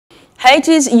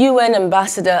Haiti's UN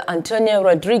Ambassador Antonio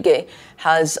Rodrigue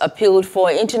has appealed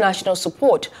for international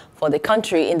support for the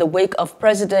country in the wake of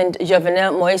President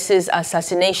Jovenel Moise's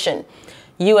assassination.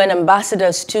 UN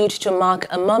ambassador stood to mark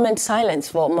a moment's silence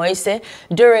for Moise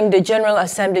during the General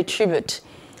Assembly tribute.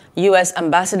 U.S.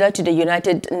 Ambassador to the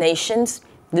United Nations,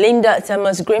 Linda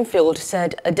Thomas-Greenfield,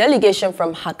 said a delegation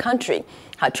from her country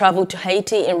had traveled to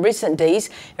Haiti in recent days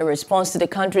in response to the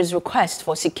country's request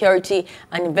for security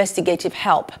and investigative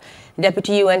help.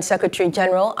 Deputy UN Secretary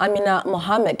General Amina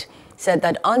Mohamed said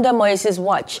that under Moise's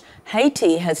watch,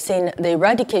 Haiti has seen the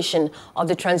eradication of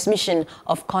the transmission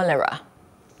of cholera.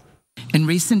 In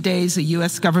recent days, a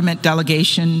U.S. government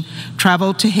delegation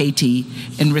traveled to Haiti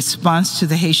in response to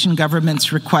the Haitian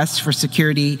government's request for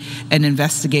security and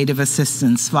investigative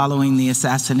assistance following the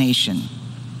assassination.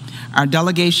 Our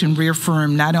delegation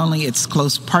reaffirmed not only its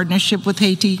close partnership with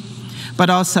Haiti, but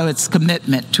also its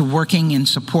commitment to working in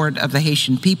support of the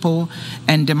Haitian people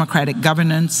and democratic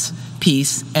governance,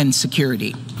 peace, and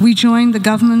security. We join the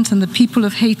government and the people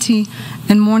of Haiti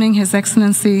in mourning His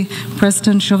Excellency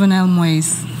President Jovenel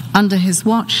Moise. Under his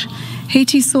watch,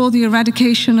 Haiti saw the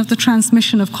eradication of the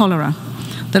transmission of cholera.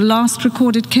 The last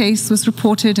recorded case was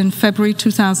reported in February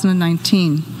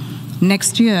 2019.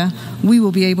 Next year, we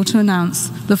will be able to announce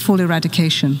the full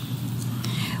eradication.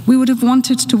 We would have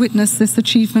wanted to witness this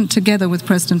achievement together with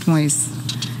President Moise.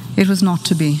 It was not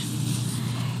to be.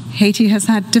 Haiti has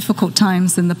had difficult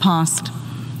times in the past.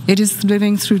 It is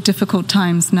living through difficult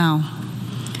times now.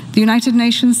 The United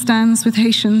Nations stands with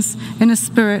Haitians in a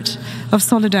spirit of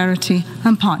solidarity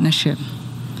and partnership.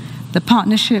 The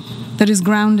partnership that is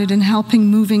grounded in helping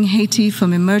moving Haiti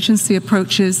from emergency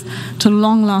approaches to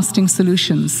long-lasting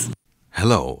solutions.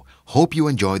 Hello, hope you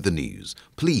enjoyed the news.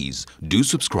 Please do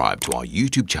subscribe to our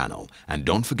YouTube channel and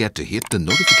don't forget to hit the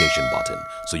notification button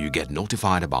so you get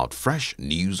notified about fresh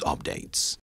news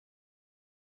updates.